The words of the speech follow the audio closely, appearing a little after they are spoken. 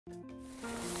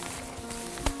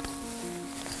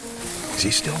Is he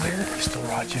still there? He's still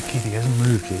right here, Keith. He hasn't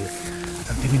moved here.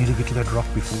 I think we need to get to that rock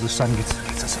before the sun gets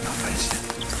us in our face.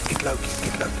 Get low, Keith.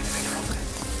 Get low.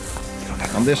 Get on that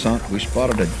rock. On this hunt, we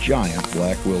spotted a giant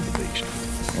black wildebeest,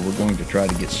 and we're going to try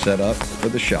to get set up for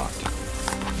the shot.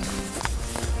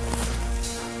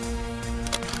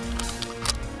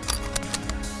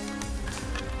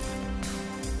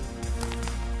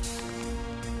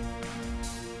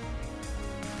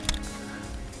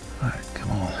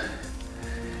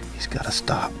 Gotta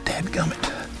stop.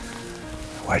 Dadgummit.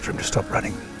 Wait for him to stop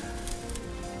running.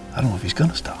 I don't know if he's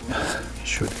gonna stop. He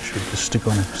should. Just stick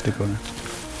on him. Dadgummit.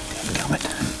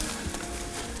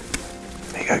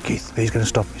 There you go, Keith. He's gonna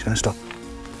stop.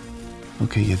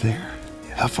 Okay, you're there.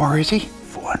 How far is he?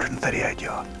 438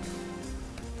 yards.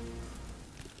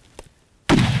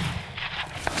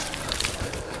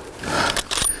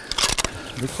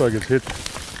 Looks like it's hit.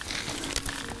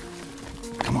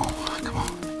 Come on.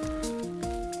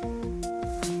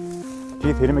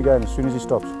 Keith, hit him again as soon as he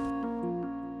stops.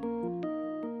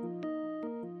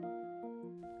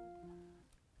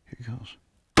 Here he goes.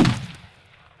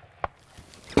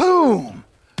 Boom!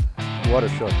 What a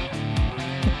shot.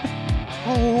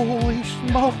 Holy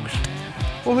smokes.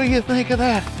 What do you think of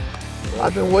that?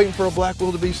 I've been waiting for a black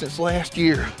wildebeest since last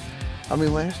year. I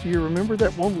mean, last year, remember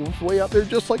that one was way out there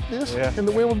just like this? Yeah. And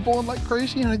the wind was blowing like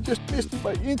crazy and I just missed it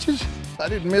by inches. I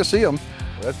didn't miss him.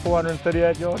 Well, that's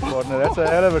 438 yards, partner. That's a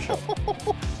hell of a shot.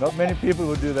 Not many people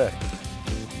would do that.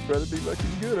 Better be looking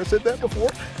good. I said that before.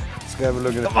 Let's go have a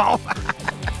look at it. Come on.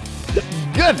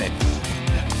 Goodness.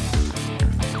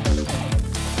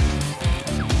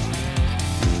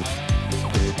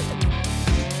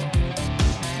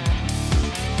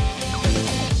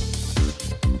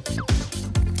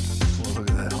 Well, look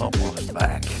at that hump on his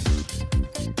back.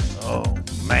 Oh,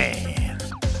 man.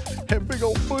 That big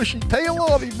old bushy tail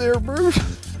on him there, Bruce.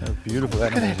 That's beautiful.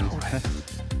 Look at that.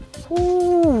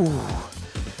 Ooh,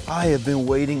 I have been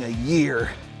waiting a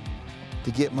year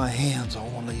to get my hands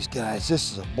on one of these guys.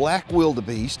 This is a black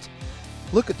wildebeest.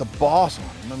 Look at the boss on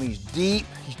him. I mean, he's deep.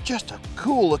 He's just a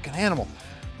cool looking animal.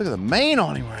 Look at the mane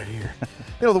on him right here.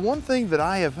 You know, the one thing that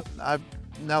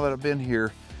now that I've been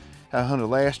here, I hunted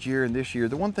last year and this year,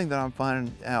 the one thing that I'm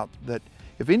finding out that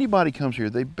if anybody comes here,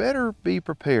 they better be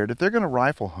prepared. If they're gonna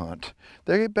rifle hunt,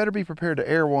 they better be prepared to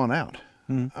air one out.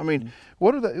 I mean,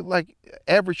 what are the, like,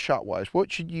 average shot-wise, what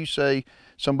should you say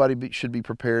somebody should be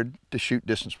prepared to shoot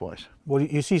distance-wise? Well,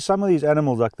 you see some of these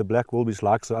animals, like the black wildebeest,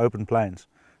 likes the open plains,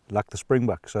 like the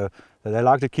springbuck, so they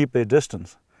like to keep their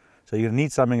distance. So you're going to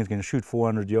need something that's going to shoot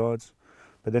 400 yards.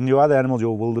 But then your other animals,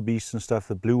 your wildebeest and stuff,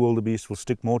 the blue wildebeest will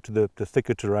stick more to the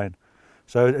thicker terrain.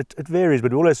 So it varies,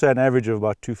 but we always say an average of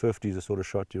about 250 is the sort of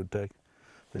shot you would take.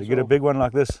 But to get a big one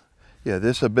like this, yeah,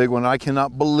 this is a big one. I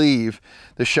cannot believe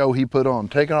the show he put on.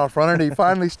 Taking off running, he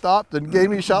finally stopped and gave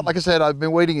me a shot. Like I said, I've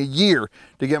been waiting a year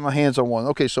to get my hands on one.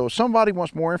 Okay, so if somebody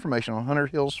wants more information on Hunter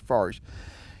Hills Safaris,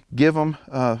 give them,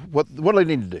 what do they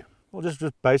need to do? well, just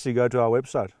basically go to our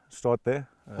website. Start there.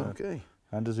 Okay.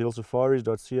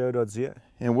 huntershillsafaris.co.za.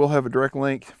 And we'll have a direct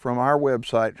link from our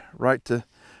website right to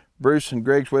Bruce and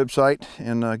Greg's website,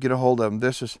 and get a hold of them.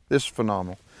 This is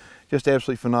phenomenal. Just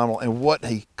absolutely phenomenal. And what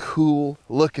a cool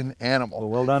looking animal.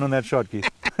 Well done on that shot, Keith.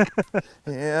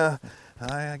 Yeah,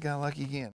 I got lucky again.